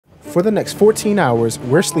For the next 14 hours,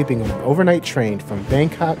 we're sleeping on an overnight train from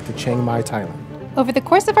Bangkok to Chiang Mai, Thailand. Over the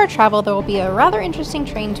course of our travel, there will be a rather interesting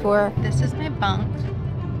train tour. This is my bunk.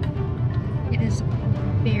 It is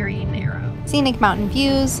very narrow. Scenic mountain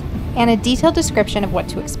views, and a detailed description of what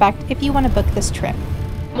to expect if you want to book this trip.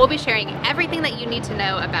 We'll be sharing everything that you need to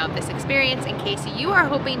know about this experience in case you are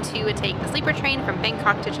hoping to take the sleeper train from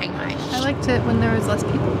Bangkok to Chiang Mai. I liked it when there was less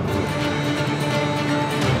people.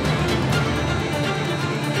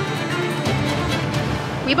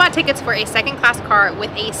 We bought tickets for a second-class car with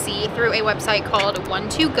AC through a website called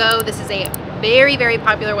One2Go. This is a very, very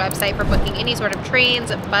popular website for booking any sort of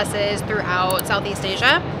trains, buses throughout Southeast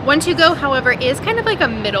Asia. One2Go, however, is kind of like a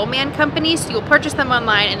middleman company, so you'll purchase them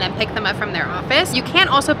online and then pick them up from their office. You can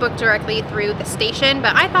also book directly through the station,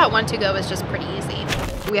 but I thought One2Go was just pretty easy.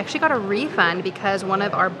 We actually got a refund because one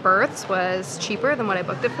of our berths was cheaper than what I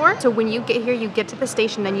booked it for. So when you get here, you get to the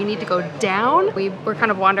station, then you need to go down. We were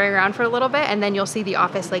kind of wandering around for a little bit, and then you'll see the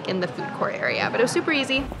office like in the food court area, but it was super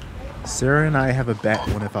easy. Sarah and I have a bet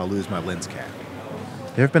on if I'll lose my lens cap.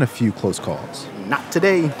 There have been a few close calls. Not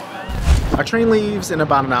today. Our train leaves in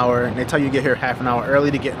about an hour, and they tell you to get here half an hour early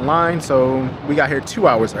to get in line, so we got here 2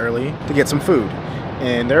 hours early to get some food.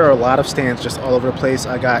 And there are a lot of stands just all over the place.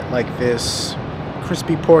 I got like this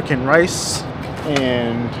crispy pork and rice,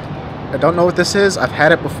 and I don't know what this is. I've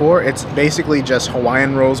had it before. It's basically just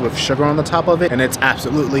Hawaiian rolls with sugar on the top of it, and it's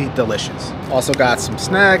absolutely delicious. Also got some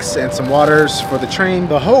snacks and some waters for the train.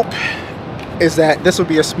 The hope is that this will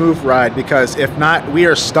be a smooth ride, because if not, we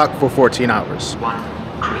are stuck for 14 hours.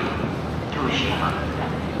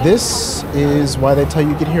 This is why they tell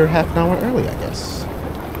you to get here half an hour early, I guess.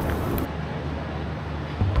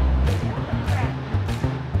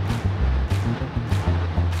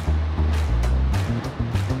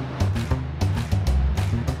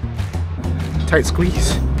 Tight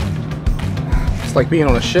squeeze. It's like being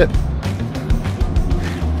on a ship.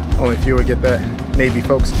 Only few would get that. Navy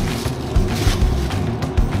folks.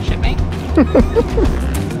 Shipping.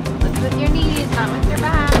 Lift with your knees, not with your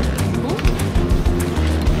back.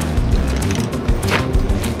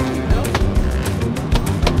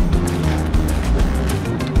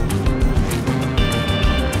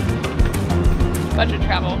 Budget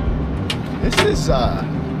travel. This is a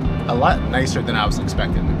lot nicer than I was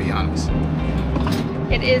expecting, to be honest.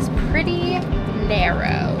 It is pretty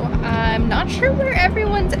narrow. I'm not sure where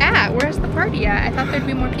everyone's at. Where's the party at? I thought there'd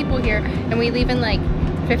be more people here, and we leave in like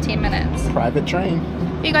 15 minutes. Private train.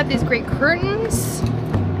 You got these great curtains.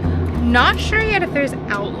 Not sure yet if there's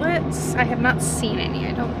outlets. I have not seen any.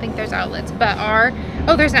 I don't think there's outlets, but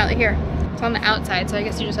oh, there's an outlet here. It's on the outside, so I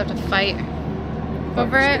guess you just have to fight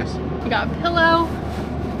over it. You got a pillow,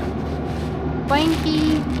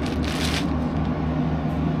 blankie.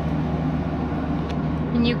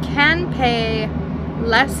 And you can pay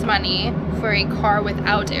less money for a car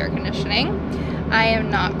without air conditioning. I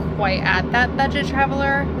am not quite at that budget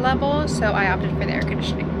traveler level, so I opted for the air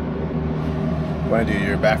conditioning. Want to do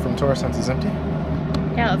your bathroom tour since it's empty?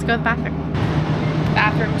 Yeah, let's go to the bathroom.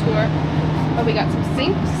 Bathroom tour. Oh, we got some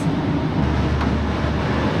sinks.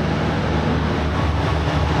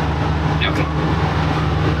 Okay.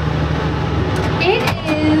 It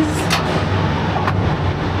is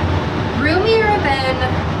roomier than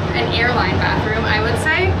an airline bathroom, I would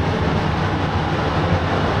say.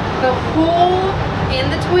 The hole in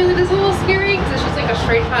the toilet is a little scary because it's just like a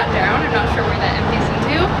straight shot down. I'm not sure where that empties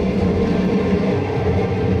into.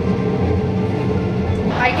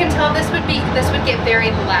 I can tell this would get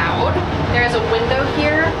very loud. There is a window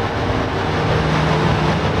here,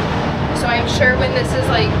 so I'm sure when this is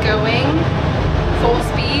like going full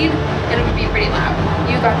speed, it would be pretty loud.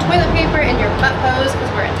 You got toilet paper in your butt hose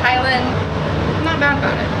because we're in Thailand. I'm not bad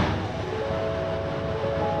about it.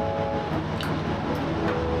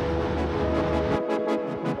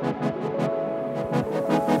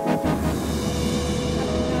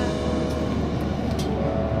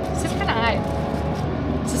 This is kind of high.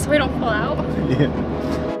 Is this so we don't fall out? Yeah.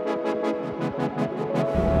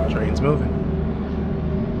 Train's moving.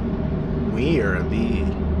 We are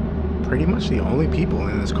pretty much the only people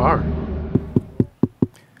in this car.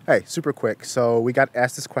 Hey, super quick. So we got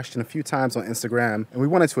asked this question a few times on Instagram, and we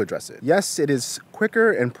wanted to address it. Yes, it is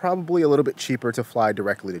quicker and probably a little bit cheaper to fly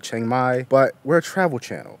directly to Chiang Mai, but we're a travel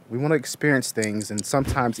channel. We want to experience things and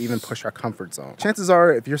sometimes even push our comfort zone. Chances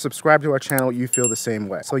are, if you're subscribed to our channel, you feel the same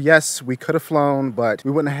way. So yes, we could have flown, but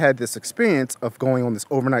we wouldn't have had this experience of going on this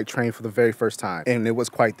overnight train for the very first time, and it was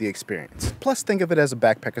quite the experience. Plus, think of it as a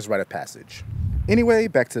backpacker's rite of passage. Anyway,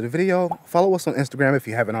 back to the video. Follow us on Instagram if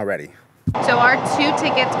you haven't already. So our 2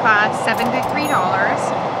 tickets cost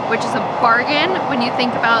 $73. which is a bargain when you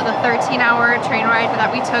think about the 13-hour train ride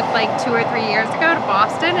that we took like 2 or 3 years ago to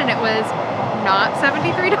Boston, and it was not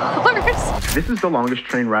 $73. This is the longest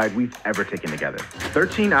train ride we've ever taken together.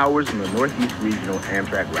 13 hours on the Northeast Regional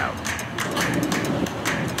Amtrak route.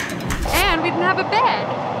 And we didn't have a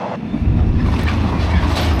bed.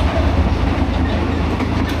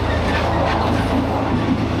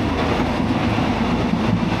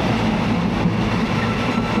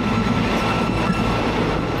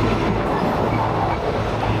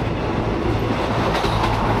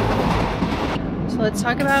 Let's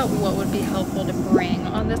talk about what would be helpful to bring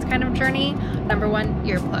on this kind of journey. Number one,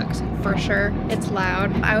 earplugs, for sure. It's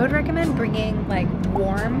loud. I would recommend bringing like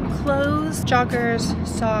warm clothes, joggers,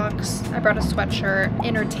 socks. I brought a sweatshirt.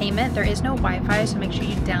 Entertainment, there is no Wi-Fi, so make sure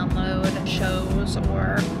you download shows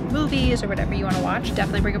or movies or whatever you want to watch.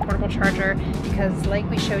 Definitely bring a portable charger because like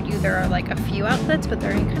we showed you, there are like a few outlets, but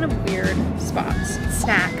they're in kind of weird spots.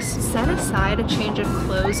 Snacks. Set aside a change of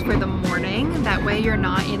clothes for the morning. That way you're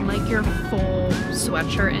not in like your full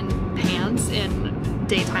sweatshirt and pants in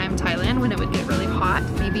daytime Thailand when it would get really hot.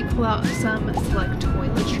 Maybe pull out some select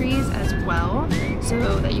toiletries as well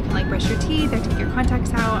so that you can like brush your teeth or take your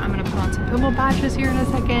contacts out. I'm gonna put on some pimple patches here in a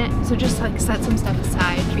second. So just like set some stuff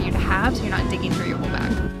aside for you to have so you're not digging through your whole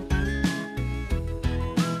bag.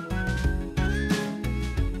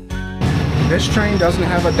 This train doesn't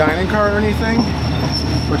have a dining car or anything,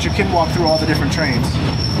 but you can walk through all the different trains.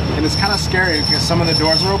 And it's kind of scary because some of the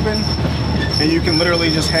doors are open and you can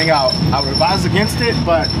literally just hang out. I would advise against it,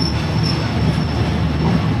 but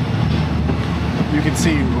you can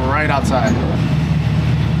see right outside.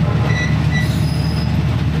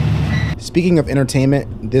 Speaking of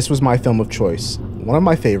entertainment, this was my film of choice. One of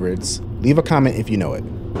my favorites. Leave a comment if you know it.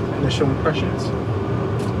 Initial impressions?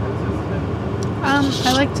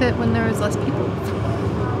 I liked it when there was less people.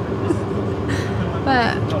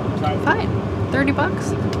 But fine,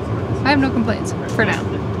 $30. I have no complaints for now.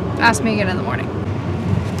 Ask me again in the morning.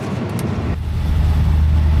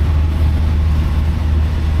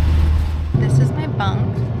 This is my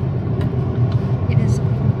bunk. It is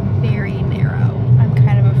very narrow. I'm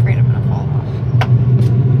kind of afraid I'm gonna fall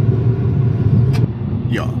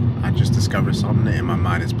off. Yo, I just discovered something and my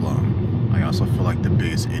mind is blown. I also feel like the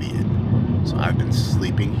biggest idiot. So I've been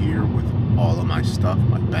sleeping here with all of my stuff,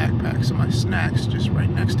 my backpacks and my snacks just right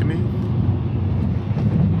next to me.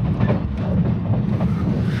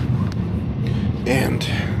 And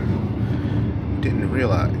didn't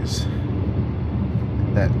realize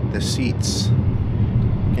that the seats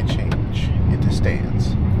can change into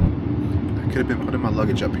stands. I could have been putting my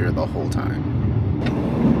luggage up here the whole time.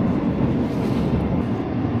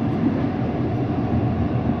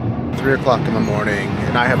 It's 3 o'clock in the morning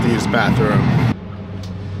and I have to use the bathroom.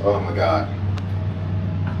 Oh my God.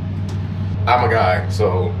 I'm a guy,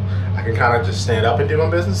 so I can kind of just stand up and do my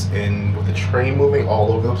business, and with the train moving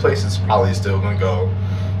all over the place, it's probably still gonna go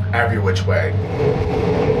every which way.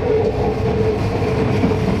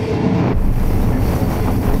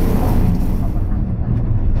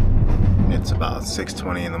 It's about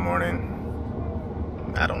 6:20 in the morning.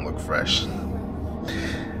 I don't look fresh.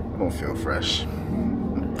 I don't feel fresh.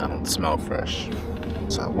 I don't smell fresh.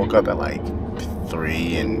 So I woke up at like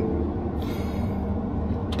 3 and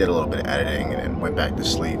did a little bit of editing and then went back to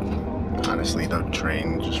sleep. Honestly, the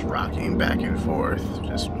train just rocking back and forth.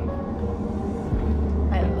 Just.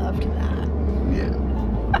 I loved that. Yeah.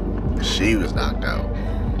 She was knocked out.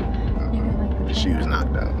 You didn't like the She was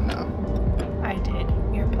knocked out, no. I did.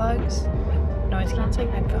 Earplugs, noise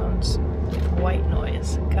canceling headphones, white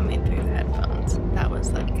noise coming through the headphones. That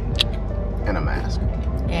was like. And a mask.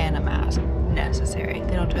 And a mask. Necessary.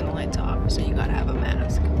 They don't turn the lights off, so you gotta have a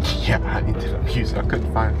mask. Yeah, I ended up using. I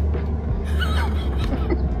couldn't find.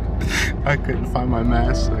 I couldn't find my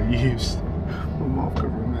mask, so I used a mouth cover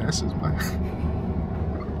mask as my.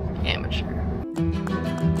 Amateur.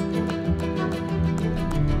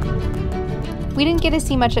 We didn't get to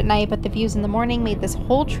see much at night, but the views in the morning made this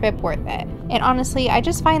whole trip worth it. And honestly, I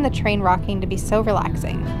just find the train rocking to be so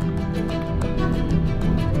relaxing.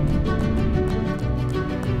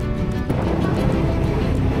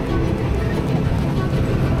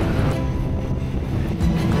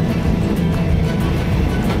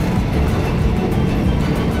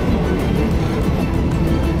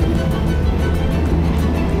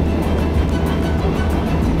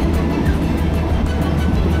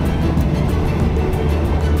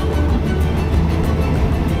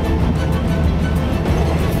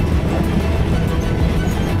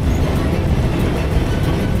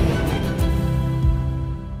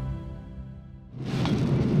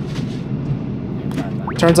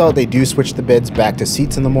 Turns out they do switch the beds back to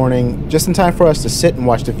seats in the morning, just in time for us to sit and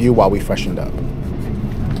watch the view while we freshened up.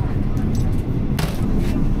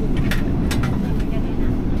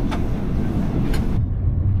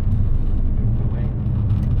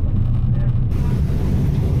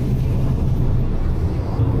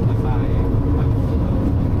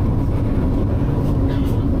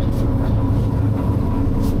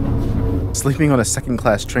 Sleeping on a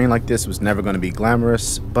second-class train like this was never going to be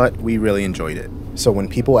glamorous, but we really enjoyed it. So when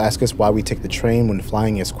people ask us why we take the train when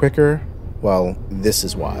flying is quicker, well, this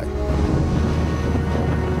is why.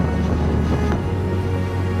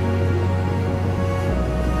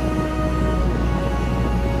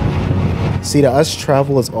 See, to us,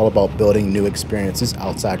 travel is all about building new experiences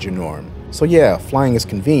outside your norm. So yeah, flying is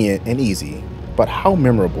convenient and easy, but how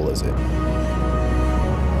memorable is it?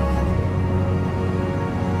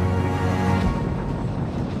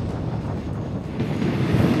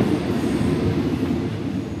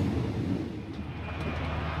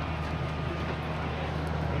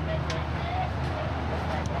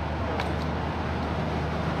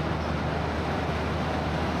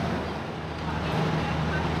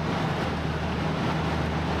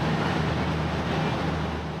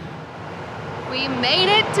 We made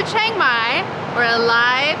it to Chiang Mai. We're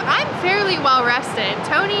alive. I'm fairly well rested.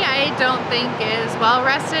 Tony, I don't think is well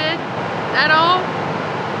rested at all.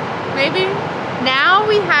 Maybe. Now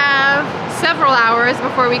we have several hours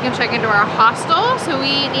before we can check into our hostel, so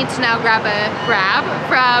we need to now grab a Grab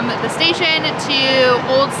from the station to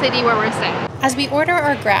Old City where we're staying. As we order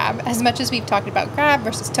our Grab, as much as we've talked about Grab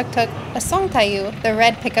versus Tuk-Tuk, a Song Tayu, the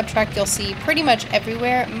red pickup truck you'll see pretty much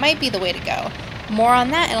everywhere, might be the way to go. More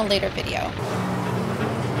on that in a later video.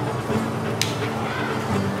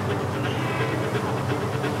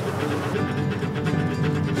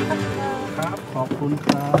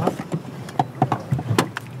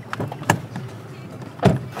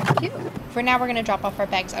 Cute. For now, we're going to drop off our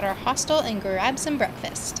bags at our hostel and grab some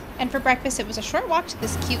breakfast. And for breakfast, it was a short walk to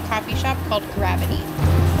this cute coffee shop called Gravity.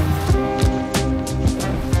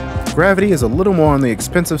 Gravity is a little more on the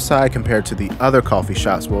expensive side compared to the other coffee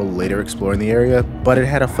shops we'll later explore in the area, but it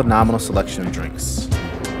had a phenomenal selection of drinks.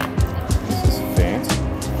 Fancy.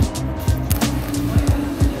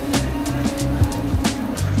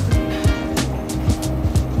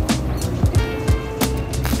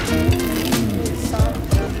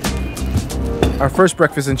 Our first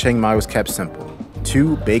breakfast in Chiang Mai was kept simple.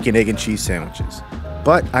 2 bacon, egg, and cheese sandwiches.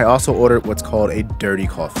 But I also ordered what's called a dirty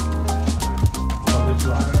coffee. It's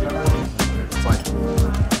like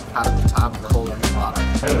out of the top cold and bottom.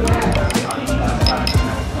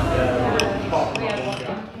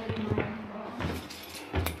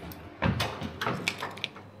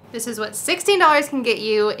 This is what $16 can get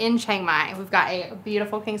you in Chiang Mai. We've got a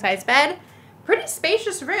beautiful king-size bed, pretty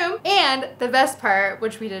spacious room, and the best part,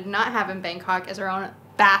 which we did not have in Bangkok, is our own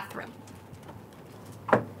bathroom.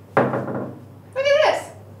 Look at this!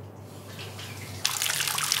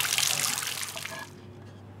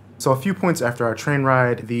 So a few points after our train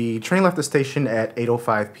ride, the train left the station at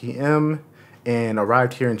 8:05 p.m. and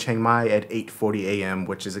arrived here in Chiang Mai at 8:40 a.m.,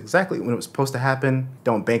 which is exactly when it was supposed to happen.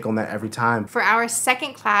 Don't bank on that every time. For our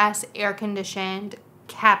second class air-conditioned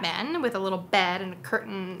cabin with a little bed and a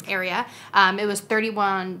curtain area, it was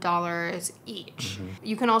 $31 each.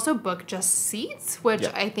 You can also book just seats, which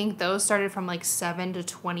I think those started from like $7 to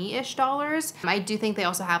 $20-ish. I do think they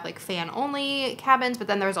also have like fan-only cabins, but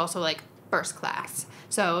then there's also like first class.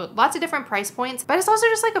 So lots of different price points, but it's also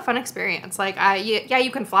just like a fun experience. Like, yeah,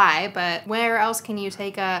 you can fly, but where else can you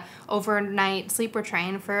take a overnight sleeper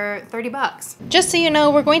train for 30 bucks? Just so you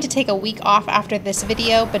know, we're going to take a week off after this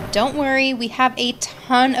video, but don't worry, we have a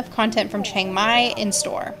ton of content from Chiang Mai in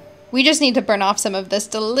store. We just need to burn off some of this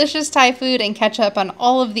delicious Thai food and catch up on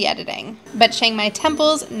all of the editing. But Chiang Mai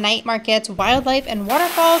temples, night markets, wildlife, and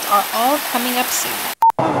waterfalls are all coming up soon.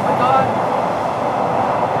 Oh my God.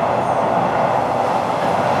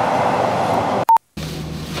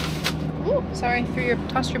 Sorry for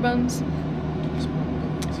tossed your bones.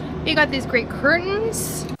 You got these great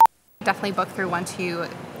curtains. Definitely book through 1 2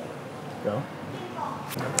 Go.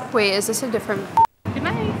 Wait, is this a different?